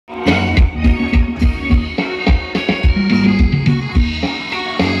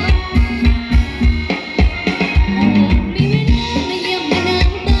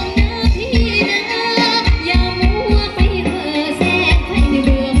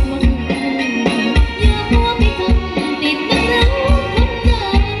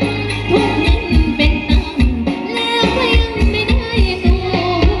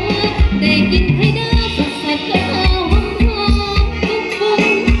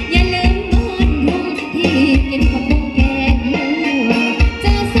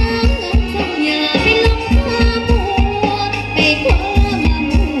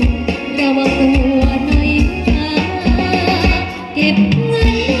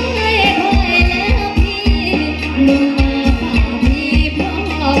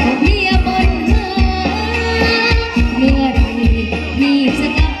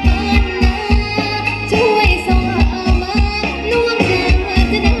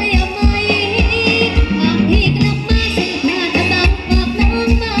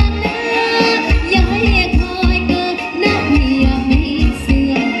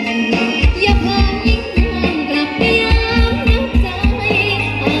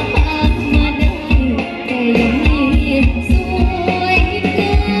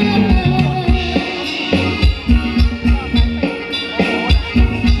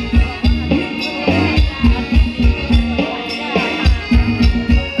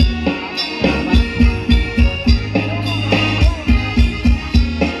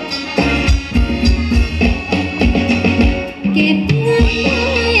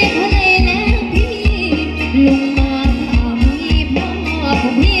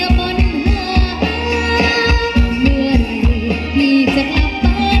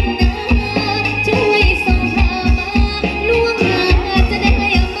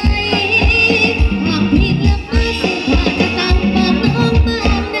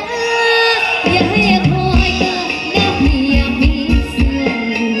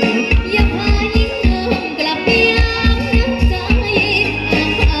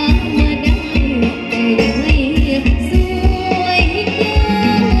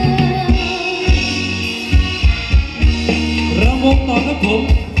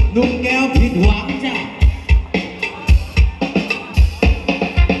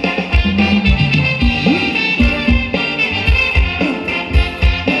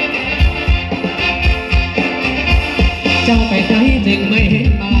จึงไม่เห็น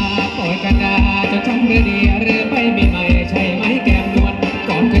มาคอยกันดาจะช้ำหรือดีหรือไม่มีใหม่ใช่ไหมแก้มนวล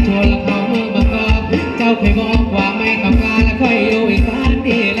ก่อนเคยชวนแล้วเขาเมื่อมาก็เจ้าเคยบอกว่าไม่ต้องการแล้วค่อยอยู่อีกบ้าน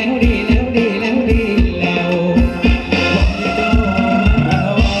ดีแล้วดีแล้วดีแล้วดีแล้ว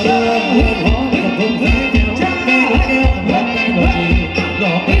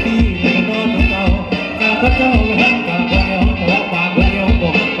เจ้าหันกาบเดียวบอกปากเดียวบ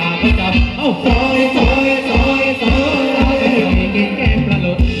อกปากเจ้าเอาซอยซอยซอยซอยไม่กินแกงปลาห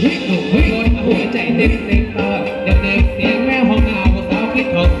ลุดดุกหัวใจเด็กเด็กเด็กเด็กเสียงแม่ห้องนาผู้สาวคิด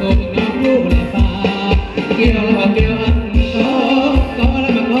ถอดสูบน้องยู่เลยฟ้าเกี่ยวแล้วเกี่ยวอันก็แล้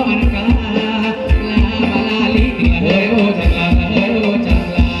วมันก็อันกาลามาลาลีติละเฮ้ยโอ้จังลาเฮ้ยโอ้จัง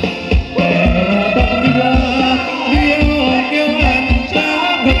ลาแต่ต้องมีลาเกี่ยวเกี่ยวอันช้า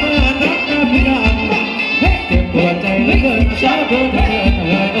กับมานักกับพี่ดาปวดใจเหลือเกินเช้าเกินเกินเ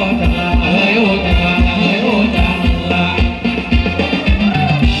ฮ้ยโอ้จังลาเฮ้ยโอ้จังลาเฮ้ยโอ้จังลา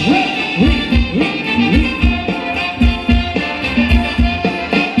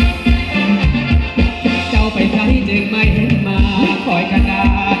เจ้าไปใช้จึงไม่เห็นมาคอยกันดา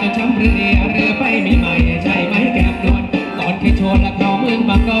จนช้ำหรือดีหรือไปมีใหม่ใช่ไหมแก้มนวลก่อนเคยชวนแล้วเขาเมือง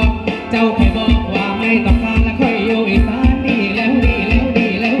บางกอกเจ้าเคยบอกว่าไม่ต้องการแล้วค่อยอยู่อีสานดีแล้วดีแล้วดี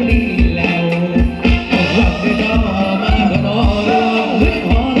แล้วดีแล้ว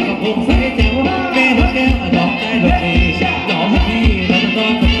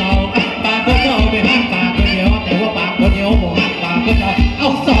เอา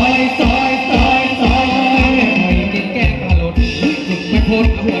ซอยซอยซอยซอยไม่กินแกงปลาหลุดไม่พูด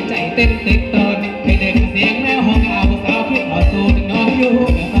หัวใจเต้นติดต้นให้เด็กเสียงแมวห้องเอาสาวคิดถอดสูตรน้องอยู่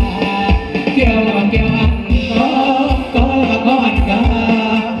กับตาเกี่ยวแล้วเกี่ยวอันก็แล้วก็อันกา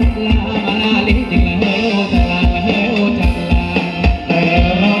ลามาลาลิจิงละเฮ้ยโอจังลาเฮ้ยโอ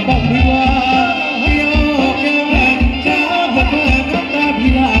จังลาแต่เราต้องพิวาเกี่ยวเกี่ยวอันช้ากับเพื่อนน้ำตา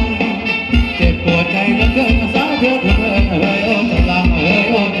พี่ลังเจ็บปวดใจเหลือเกินสาวเธอเฮ้ยโอจังลาเฮ้ย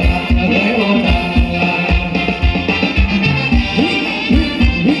โอจังลาเฮ้ยโอจังลา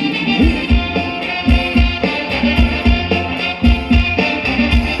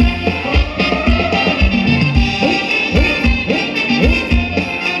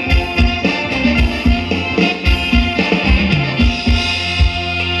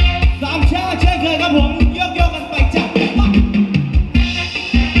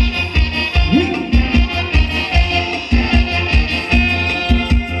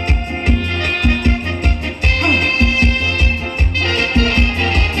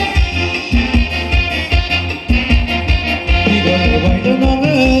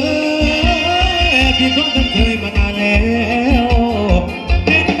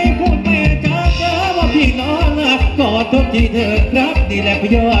ที่เธอครับนี่แหละพ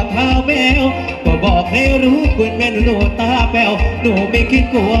ยอดเท้าแมวก็บอกให้รู้คุณแม่หนูตาแป๋วหนูไม่คิด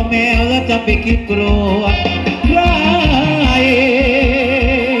กลัวแมวแล้วจะไปคิดกลัวใคร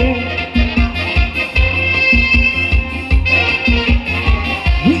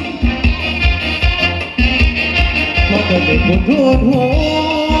พอเธอเป็นคนพูดหัว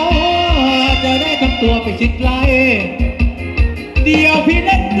จะได้ทำตัวไปชิดไกลเดี๋ยวพี่เ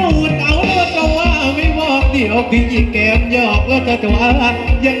ล่นนูดเอาแล้วจะว่าไม่บอกเดี๋ยวพี่ยิงแก้มหยอกแล้วจะว่า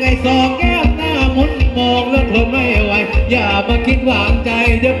ยังไงสองแก้มหน้ามุนมองแล้วทนไม่ไหวอย่ามาคิดหวางใจ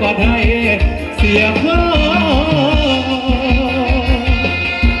เดี๋ยวก่อนให้เสียเพิ่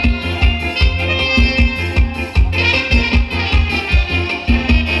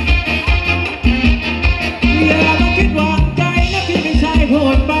อย่ามาคิดหวางใจนะพี่เป็นชายโห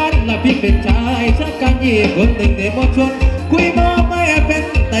ดบ้านและพี่เป็นชายชักกันอีกคนหนึ่งเดี๋ยวมาชวนคุยมาไม่เป็น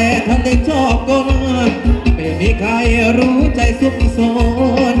แต่ท่านได้ชอบก็ไม่มีใครรู้ใจสุขส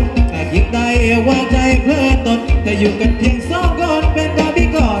นอาจยิ่งได้ว่าใจเพลิดตนแต่อยู่กันเพียงสองคนเป็นดาบิ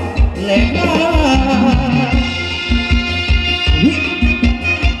กอดเล็กน้า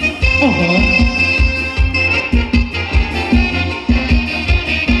โอ้โห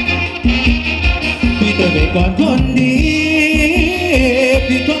พี่ตัวเด็กก่อนคนดี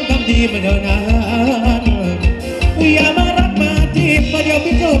พี่ต้องทำดีมาเท่านั้นอย่ามารักมาจีบมาเดี๋ยว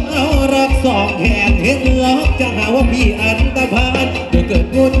พี่จุกเอารักสองแขนเห็นล็อกจะหาว่าพี่อันตรพานเดี๋ยวเกิด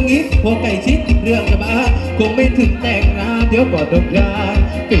งุนงิดพวกไก่ชิดเรื่องจะมาคงไม่ถึงแต่งงานเดี๋ยวก่อนดมยา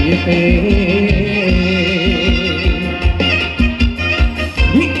ปี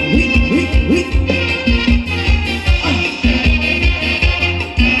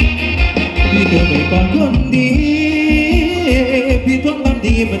เธอไปก่อนคนดีพี่ทวงทำ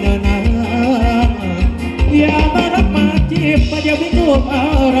ดีมาเนิ่นนานอย่ามารักมาจีบมาเดี๋ยวพี่จูบเอา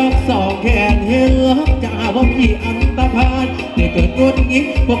รักสองแขนเห็นล็อกจะหาว่าพี่อันตรพานเดี๋ยวเกิดงุนงิด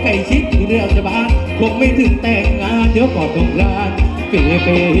พวกไก่ชิดเรื่องจะมาคงไม่ถึงแต่งงานเดี๋ยวก่อนดมยา ปี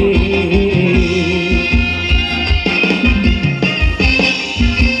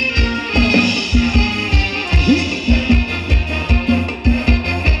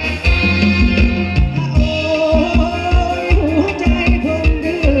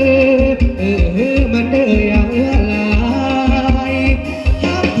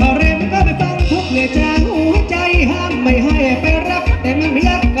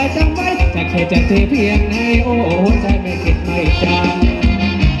จะเทเพียงในโอ้ใจไม่คิดไม่จำ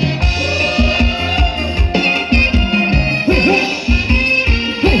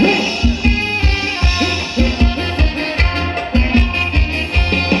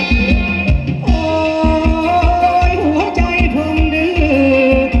โอ้ยหัวใจผมดื้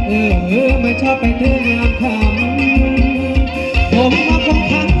อไม่ชอบไปเตือนยามคำผมมาคง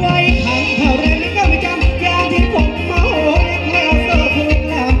ขังไว้ขังเท่าไรก็ไม่จำยามที่ผมมาโหยแค่เอาโซ่ผูก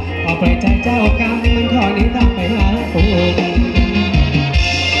แล้วพอไปใจเจ้ากรรมมันข้อนี้ต้องไปหาผม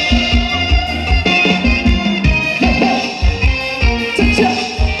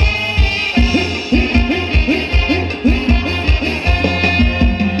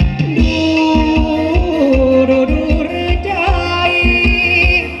ดูหรือใจ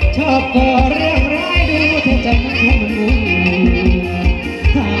ชอบก่อเรื่องร้ายดูเธอจะมันให้มันมุ่ง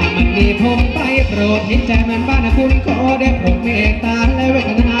ถ้ามันมีผมไปโปรดเห็นใจมันบ้านนะคุณขอได้โปรดเมตตาและเว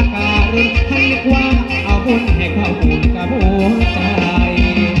ทนาการุณให้นึกว่าเอาบุญให้เข้าบุญกับหัวใจ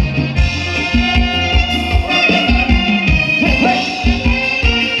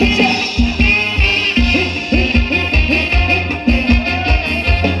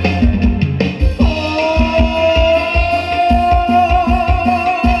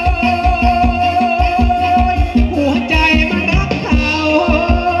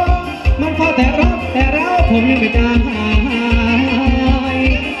ผมยังไม่จางหาย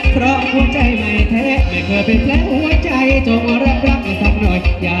เพราะหัวใจไม่แท้ไม่เคยเป็นแผลหัวใจจงรับสักหน่อย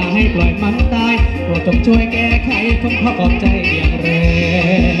อย่าให้ปล่อยมันตายโปรดจงช่วยแก้ไขผมขอขอบใจอย่างแร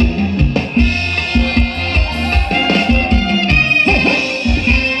ง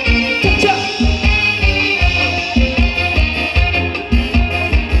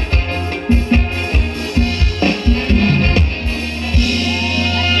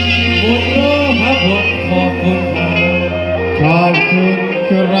ขอบคุณ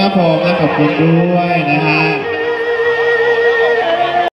ครับผมและขอบคุณด้วยนะฮะ